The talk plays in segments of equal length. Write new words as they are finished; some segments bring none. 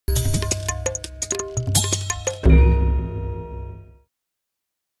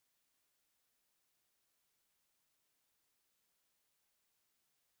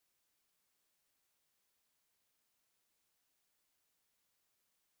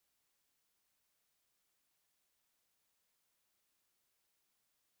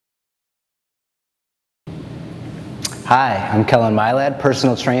Hi, I'm Kellen Milad,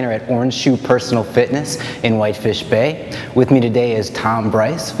 personal trainer at Orange Shoe Personal Fitness in Whitefish Bay. With me today is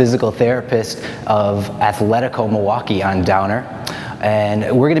Brice, physical therapist of Athletico Milwaukee on Downer. And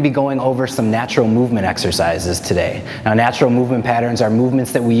we're going to be going over some natural movement exercises today. Now, natural movement patterns are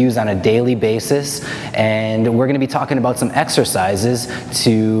movements that we use on a daily basis, and we're going to be talking about some exercises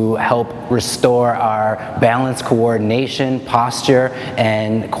to help restore our balance, coordination, posture,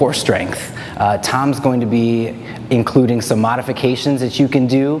 and core strength. Tom's going to be including some modifications that you can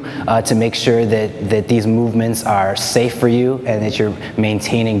do to make sure that these movements are safe for you and that you're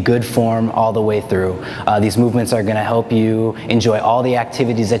maintaining good form all the way through. These movements are going to help you enjoy all the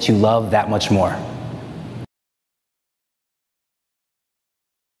activities that you love that much more.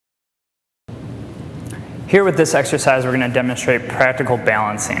 Here with this exercise, we're going to demonstrate practical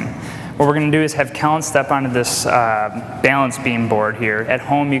balancing. What we're going to do is have Kellen step onto this balance beam board here. At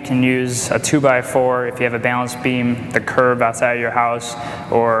home, you can use a 2x4 if you have a balance beam, the curb outside of your house,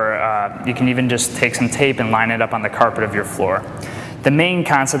 or you can even just take some tape and line it up on the carpet of your floor. The main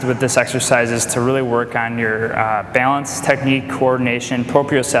concept with this exercise is to really work on your balance, technique, coordination,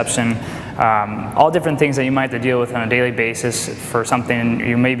 proprioception, all different things that you might have to deal with on a daily basis for something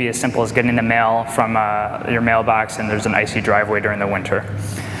you may be as simple as getting the mail from your mailbox and there's an icy driveway during the winter.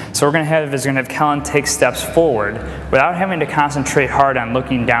 So what we're going to have Kellen take steps forward without having to concentrate hard on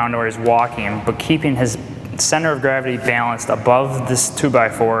looking down where he's walking, but keeping his center of gravity balanced above this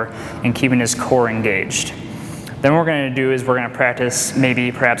 2x4 and keeping his core engaged. Then what we're going to do is we're going to practice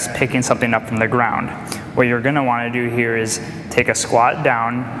perhaps picking something up from the ground. What you're going to want to do here is take a squat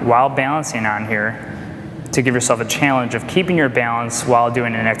down while balancing on here to give yourself a challenge of keeping your balance while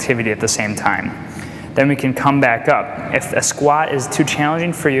doing an activity at the same time. Then we can come back up. If a squat is too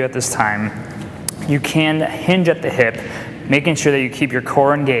challenging for you at this time, you can hinge at the hip, making sure that you keep your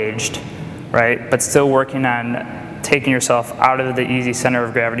core engaged, right, but still working on taking yourself out of the easy center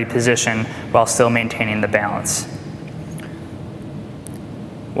of gravity position while still maintaining the balance.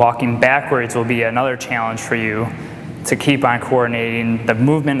 Walking backwards will be another challenge for you to keep on coordinating the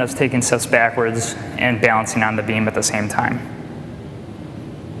movement of taking steps backwards and balancing on the beam at the same time.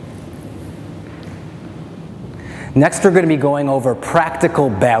 Next, we're going to be going over practical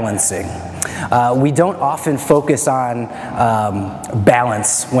balancing. We don't often focus on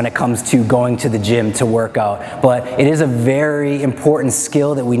balance when it comes to going to the gym to work out, but it is a very important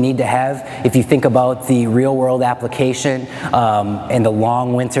skill that we need to have. If you think about the real-world application and the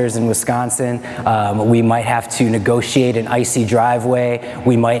long winters in Wisconsin, we might have to negotiate an icy driveway,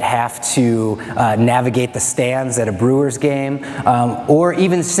 we might have to navigate the stands at a Brewers game, or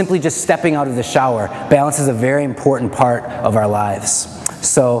even simply just stepping out of the shower. Balance is a very important part of our lives.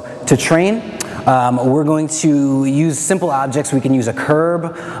 So to train, we're going to use simple objects. We can use a curb,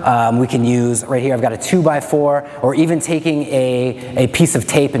 we can use, right here I've got a 2x4, or even taking a piece of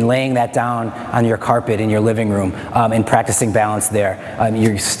tape and laying that down on your carpet in your living room and practicing balance there.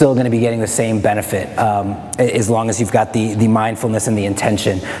 You're still going to be getting the same benefit as long as you've got the mindfulness and the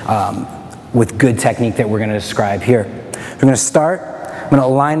intention with good technique that we're going to describe here. We're going to start, I'm going to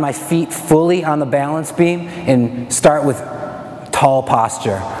align my feet fully on the balance beam and start with tall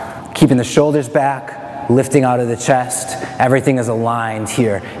posture. Keeping the shoulders back, lifting out of the chest, everything is aligned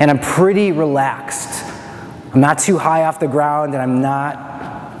here. And I'm pretty relaxed. I'm not too high off the ground and I'm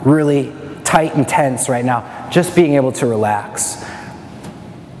not really tight and tense right now, just being able to relax.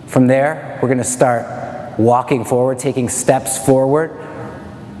 From there, we're going to start walking forward, taking steps forward,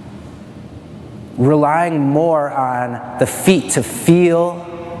 relying more on the feet to feel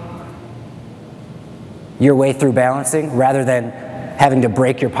your way through balancing rather than having to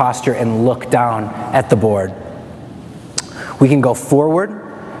break your posture and look down at the board. We can go forward,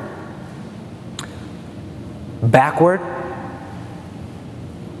 backward,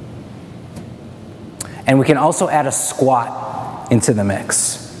 and we can also add a squat into the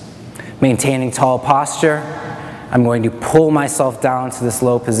mix. Maintaining tall posture, I'm going to pull myself down to this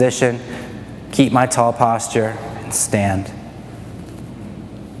low position, keep my tall posture, and stand.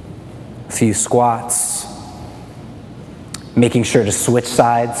 A few squats. Making sure to switch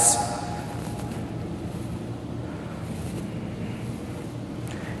sides.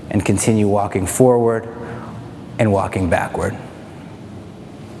 And continue walking forward and walking backward.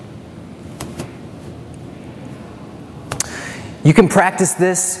 You can practice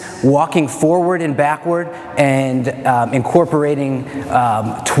this walking forward and backward and incorporating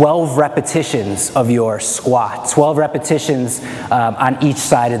 12 repetitions of your squat, 12 repetitions on each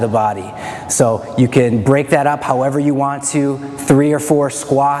side of the body. So you can break that up however you want to, 3 or 4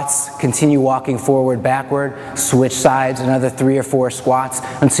 squats, continue walking forward, backward, switch sides, another 3 or 4 squats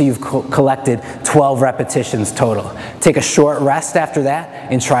until you've collected 12 repetitions total. Take a short rest after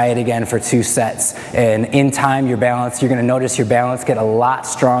that and try it again for 2 sets. And in time, your balance, you're going to notice your balance get a lot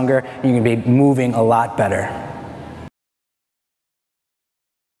stronger and you're going to be moving a lot better.